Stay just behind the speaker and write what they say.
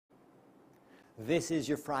This is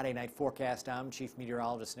your Friday night forecast. I'm Chief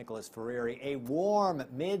Meteorologist Nicholas Ferreri. A warm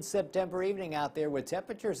mid-September evening out there with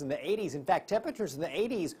temperatures in the 80s. In fact, temperatures in the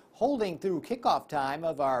 80s holding through kickoff time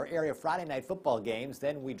of our area Friday night football games.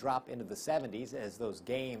 Then we drop into the 70s as those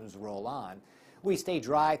games roll on. We stay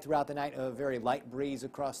dry throughout the night, a very light breeze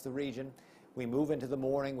across the region. We move into the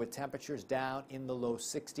morning with temperatures down in the low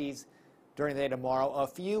 60s. During the day tomorrow, a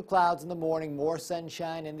few clouds in the morning, more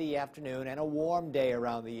sunshine in the afternoon, and a warm day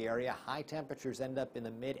around the area. High temperatures end up in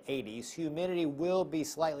the mid-80s. Humidity will be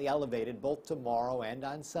slightly elevated both tomorrow and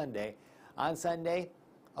on Sunday. On Sunday,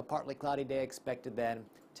 a partly cloudy day expected then.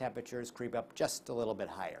 Temperatures creep up just a little bit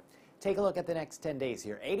higher. Take a look at the next 10 days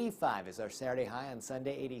here. 85 is our Saturday high, on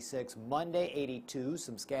Sunday 86, Monday 82.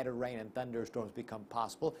 Some scattered rain and thunderstorms become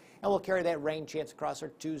possible, and we'll carry that rain chance across our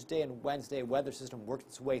Tuesday and Wednesday. Weather system works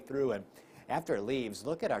its way through, and after it leaves,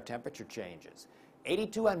 look at our temperature changes.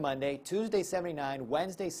 82 on Monday, Tuesday 79,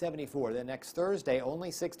 Wednesday 74, then next Thursday only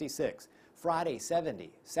 66, Friday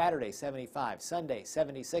 70, Saturday 75, Sunday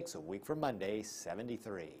 76, a week from Monday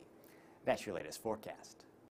 73. That's your latest forecast.